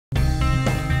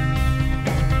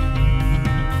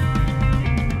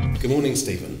morning,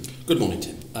 Stephen. Good morning,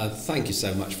 Tim. Thank you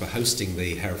so much for hosting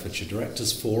the Herefordshire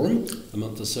Directors Forum a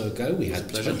month or so ago. We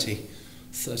had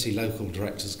 30 local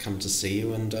directors come to see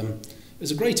you, and it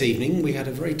was a great evening. We had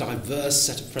a very diverse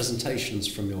set of presentations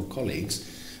from your colleagues.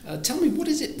 Tell me, what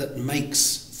is it that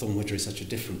makes Thorne Widgery such a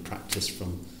different practice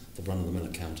from the run-of-the-mill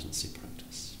accountancy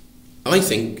practice? I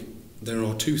think there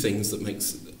are two things that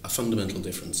makes a fundamental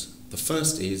difference. The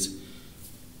first is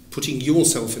putting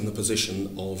yourself in the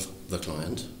position of the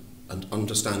client and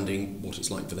understanding what it's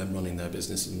like for them running their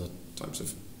business and the types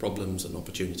of problems and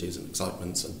opportunities and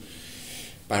excitements and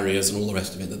barriers and all the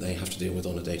rest of it that they have to deal with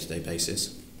on a day-to-day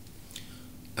basis.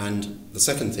 And the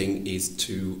second thing is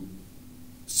to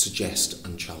suggest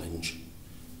and challenge.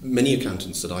 Many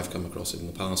accountants that I've come across in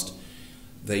the past,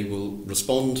 they will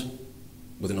respond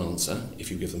with an answer if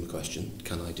you give them a question.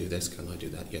 Can I do this? Can I do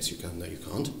that? Yes, you can. No, you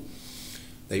can't.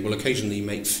 They will occasionally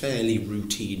make fairly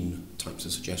routine types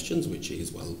of suggestions, which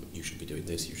is, well, you should be doing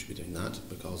this, you should be doing that,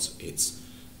 because it's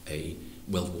a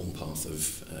well-worn path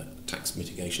of tax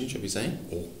mitigation, shall we say,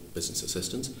 or business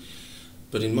assistance.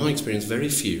 But in my experience, very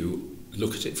few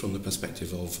look at it from the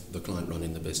perspective of the client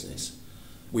running the business.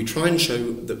 We try and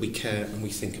show that we care and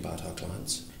we think about our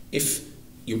clients. If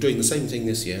you're doing the same thing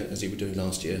this year as you were doing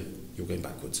last year, you're going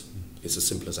backwards. It's as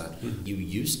simple as that. You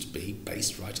used to be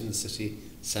based right in the city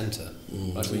centre,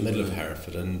 right in the middle of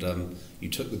Hereford, and you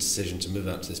took the decision to move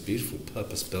out to this beautiful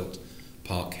purpose-built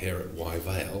park here at Wye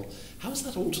Vale. How has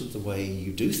that altered the way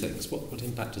you do things? What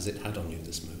impact has it had on you,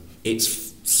 this move?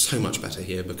 It's so much better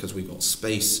here because we've got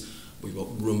space, we've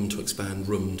got room to expand,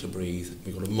 room to breathe,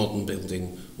 we've got a modern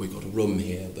building, we've got a room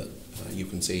here that you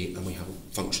can see, and we have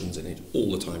functions in it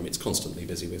all the time. It's constantly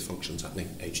busy with functions happening.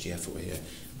 HDF were here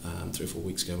 3 or 4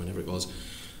 weeks ago, whenever it was,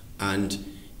 and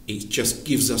it just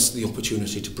gives us the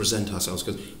opportunity to present ourselves,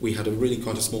 because we had a really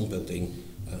quite a small building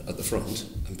at the front,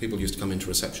 and people used to come into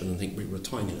reception and think we were a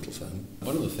tiny little firm.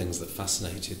 One of the things that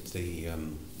fascinated the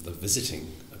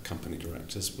visiting company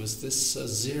directors was this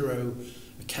zero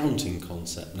accounting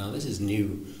concept. Now, this is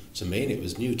new to me, and it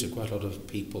was new to quite a lot of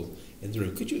people in the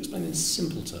room. Could you explain in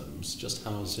simple terms just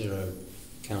how zero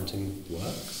accounting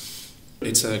works?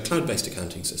 It's a cloud-based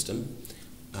accounting system,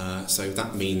 so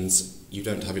that means you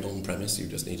don't have it on-premise, you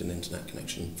just need an internet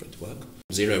connection for it to work.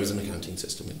 Xero is an accounting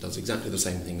system. It does exactly the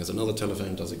same thing as another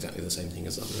telephone, does exactly the same thing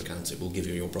as other accounts. It will give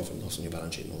you your profit and loss on your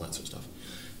balance sheet and all that sort of stuff.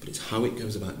 But it's how it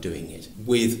goes about doing it,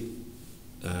 with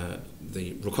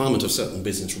the requirement of certain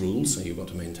business rules, so you've got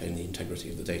to maintain the integrity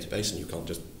of the database and you can't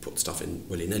just put stuff in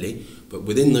willy-nilly, but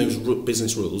within those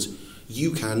business rules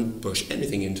you can push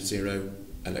anything into Xero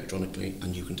electronically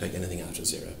and you can take anything out of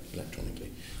Xero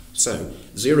electronically. So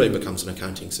Xero becomes an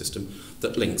accounting system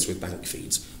that links with bank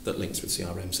feeds, that links with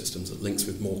CRM systems, that links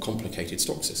with more complicated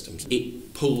stock systems.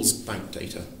 It pulls bank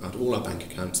data out of all our bank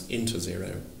accounts into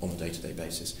Xero on a day-to-day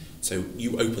basis. So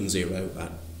you open Xero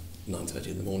at 9:30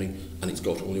 in the morning and it's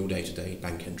got all your day-to-day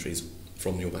bank entries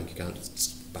from your bank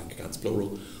accounts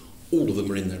plural. All of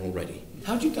them are in there already.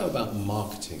 How do you go about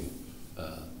marketing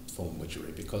Thorne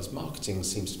Widgery? Because marketing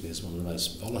seems to be as one of the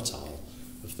most volatile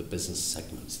of the business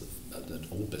segments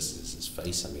that all businesses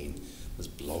face. I mean, there's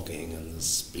blogging and there's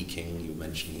speaking, you were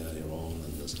mentioning earlier on,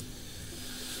 and there's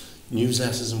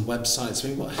newsletters and websites. I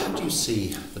mean, how do you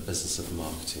see the business of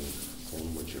marketing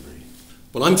Thorne Widgery?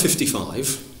 Well, I'm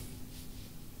 55,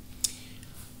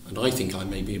 and I think I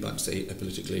may be about to say a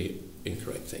politically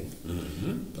incorrect thing,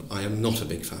 but I am not a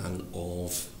big fan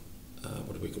of,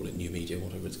 what do we call it, new media,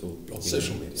 whatever it's called, blogging.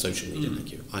 Social media. Social media,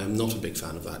 thank you. I am not a big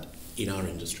fan of that in our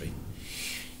industry.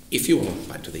 If you're,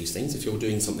 back to these things, if you're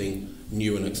doing something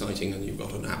new and exciting and you've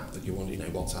got an app that you want,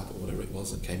 WhatsApp or whatever it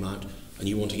was that came out, and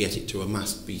you want to get it to a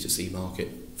mass B2C market,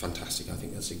 fantastic. I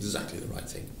think that's exactly the right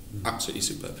thing. Absolutely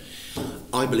superb.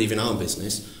 I believe in our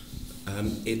business,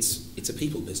 it's a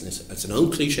people business. It's an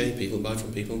old cliche, people buy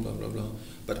from people, blah, blah, blah.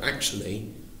 But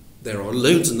actually, there are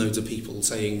loads and loads of people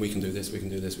saying we can do this, we can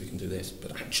do this, we can do this,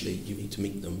 but actually you need to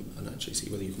meet them and actually see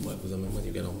whether you can work with them and whether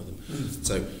you get on with them.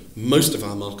 So most of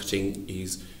our marketing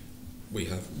is, we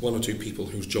have 1 or 2 people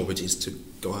whose job it is to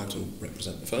go out and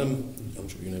represent the firm. I'm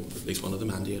sure you know at least one of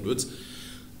them, Andy Edwards.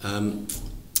 And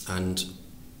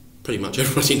pretty much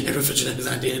everybody in Herefordshire knows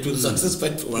Andy Edwards, I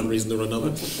suspect, for one reason or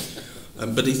another.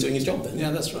 But he's doing his job then.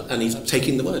 Yeah, that's right. And he's Absolutely.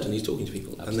 taking the word and he's talking to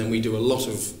people. Absolutely. And then we do a lot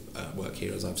of work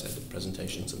here, as I've said, with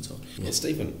presentations and so on. Well,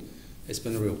 Stephen, it's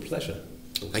been a real pleasure.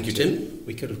 Thank you, Tim.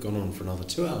 We could have gone on for another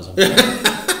 2 hours.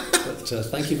 But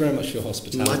thank you very much for your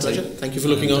hospitality. My pleasure. Thank you for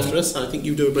looking after us. I think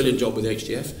you do a brilliant job with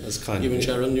HDF. That's kind you of and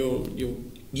Sharon, you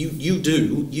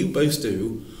both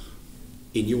do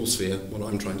in your sphere what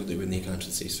I'm trying to do in the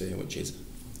accountancy sphere, which is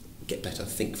get better,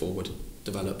 think forward,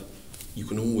 develop, you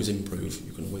can always improve,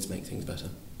 you can always make things better.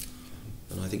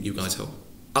 And I think you guys help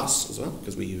us as well,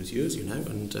 because we use you, as you know,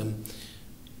 and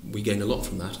we gain a lot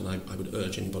from that, and I would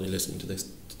urge anybody listening to this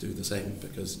to do the same,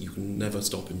 because you can never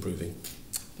stop improving.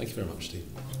 Thank you very much, Steve.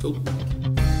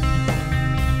 Cool.